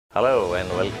Hello and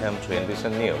welcome to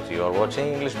INBCN News. You are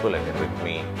watching English Bulletin with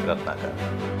me, Ratnakar.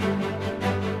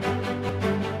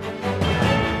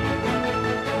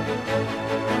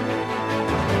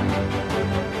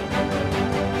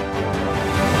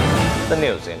 The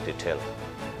news in detail.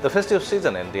 The festive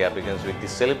season in India begins with the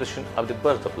celebration of the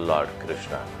birth of Lord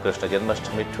Krishna. Krishna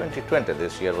Janmashtami 2020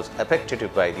 this year was affected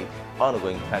by the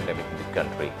ongoing pandemic in the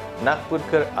country.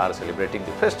 Nagpurkar are celebrating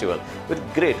the festival with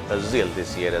great zeal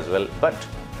this year as well, but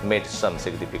made some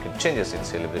significant changes in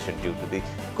celebration due to the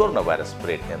coronavirus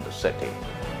spread in the city.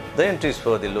 The entries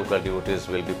for the local devotees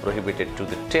will be prohibited to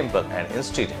the temple, and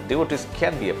instead devotees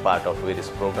can be a part of various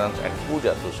programs and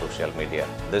puja through social media.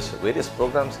 These various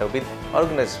programs have been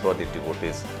organized for the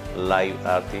devotees: live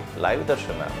aarti, live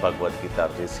darshana, Bhagavad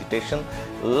Gita recitation,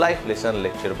 live lesson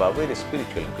lecture by various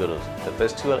spiritual gurus. The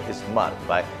festival is marked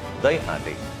by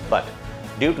VIDHRBHA, but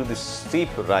due to the steep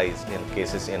rise in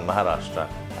cases in Maharashtra,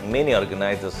 many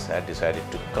organizers had decided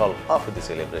to call off the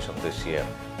celebration this year.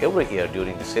 Every year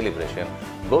during the celebration,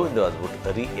 Govindas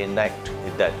would reenact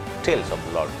the tales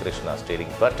of Lord Krishna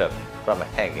stealing butter from a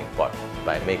hanging pot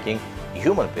by making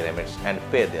human pyramids and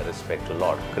pay their respect to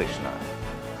Lord Krishna.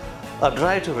 A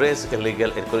drive to raise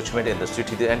illegal encroachment in the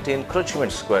city, the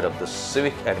anti-encroachment squad of the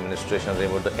civic administration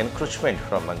removed the encroachment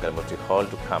from Mangalmurti Hall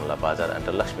to Kamla Bazar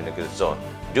under Lakshminagar zone.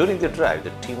 During the drive,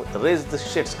 the team raised the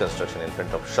sheds construction in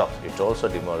front of shops. It also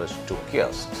demolished 2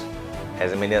 kiosks.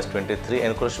 As many as 23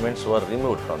 encroachments were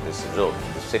removed from this road.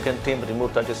 The second team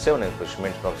removed 37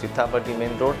 encroachments from Sitapati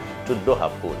Main Road to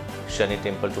Lohapur, Shani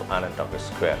Temple to Anand Tower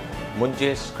Square,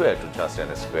 Munje Square to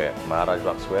Chasrana Square, Maharaj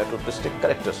Bagh Square to District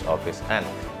Collector's Office, and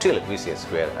till VCA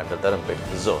Square under Dharampet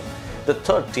zone. The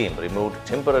third team removed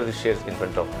temporary sheds in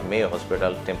front of Mayo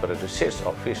Hospital, temporary sheds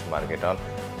of Fish Market on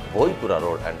Bhoipura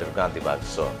Road under Gandhi Bagh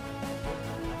zone.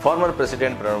 Former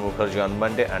President Pranab Mukherjee on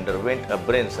Monday underwent a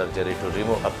brain surgery to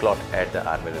remove a clot at the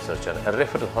Army Research and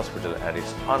Referral Hospital and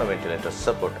is on a ventilator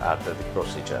support after the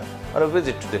procedure. On a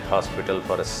visit to the hospital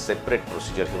for a separate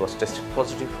procedure, he was tested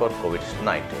positive for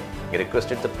COVID-19. He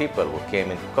requested the people who came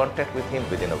in contact with him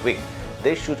within a week,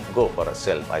 they should go for a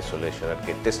self-isolation and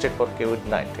get tested for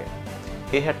COVID-19.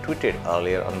 He had tweeted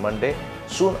earlier on Monday,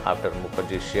 soon after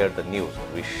Mukherjee shared the news,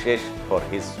 wishes for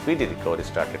his speedy recovery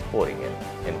started pouring in,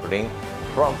 including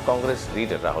from Congress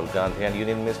leader Rahul Gandhi and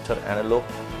Union Minister Analok,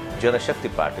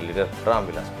 Janashakti Party leader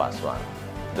Ramvilas Paswan.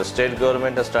 The state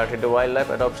government has started a wildlife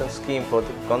adoption scheme for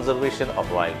the conservation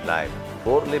of wildlife.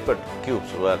 4 leopard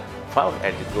cubes were found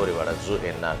at the Gorewada Zoo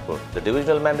in Nagpur. The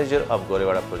divisional manager of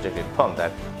Gorewada project informed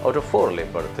that out of 4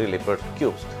 leopard, 3 leopard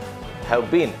cubes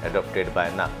have been adopted by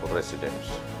Nagpur residents.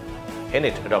 In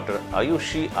it, Dr.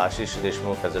 Ayushi Ashish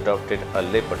Deshmukh has adopted a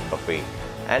leopard puppy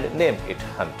and named it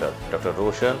Hunter. Dr.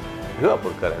 Roshan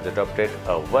Bhivapurkar has adopted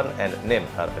one and named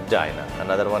her Jaina.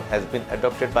 Another one has been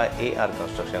adopted by AR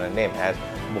Construction and named as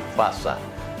Mufasa.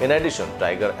 In addition,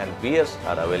 tiger and bears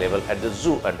are available at the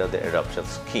zoo under the adoption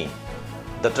scheme.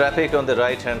 The traffic on the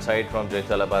right-hand side from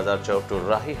Jaitala Bazar Chowk to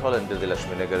Rahi Hall under the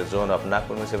Lakshminagar zone of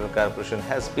Nagpur Municipal Corporation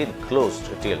has been closed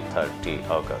till 30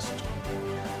 August.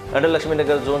 Under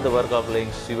Lakshminagar zone, the work of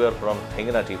laying sewer from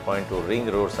Hingna Tea Point to Ring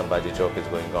Road Sambhaji Chowk is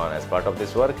going on. As part of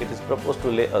this work, it is proposed to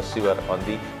lay a sewer on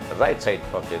the right side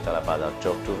from Jaitala Bazar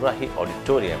Chowk to Rahi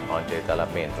Auditorium on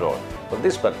Jaitala Main Road. For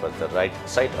this purpose, the right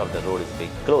side of the road is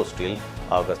being closed till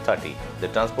August 30. The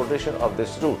transportation of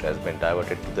this route has been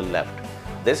diverted to the left.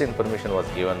 This information was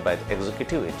given by the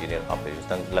Executive Engineer of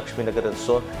Lakshminagar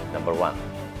Zone Number 1.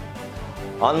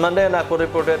 On Monday, Nagpur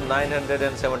reported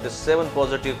 977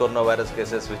 positive coronavirus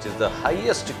cases, which is the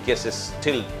highest cases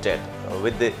till date.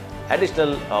 With the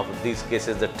additional of these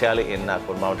cases, the tally in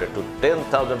Nagpur mounted to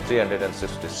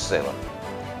 10,367.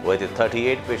 With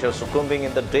 38 patients succumbing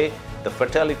in the day, the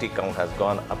fatality count has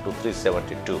gone up to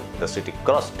 372. The city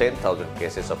crossed 10,000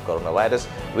 cases of coronavirus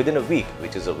within a week,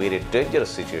 which is a very dangerous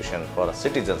situation for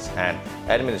citizens and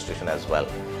administration as well.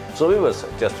 So viewers,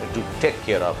 just do take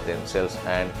care of themselves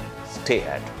and stay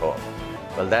at home.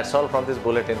 Well, that's all from this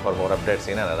bulletin. For more updates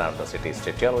in and around the city,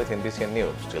 stay tuned with INBCN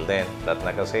News. Till then,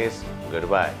 Ratnakar says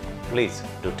goodbye. Please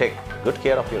do take good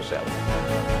care of yourself.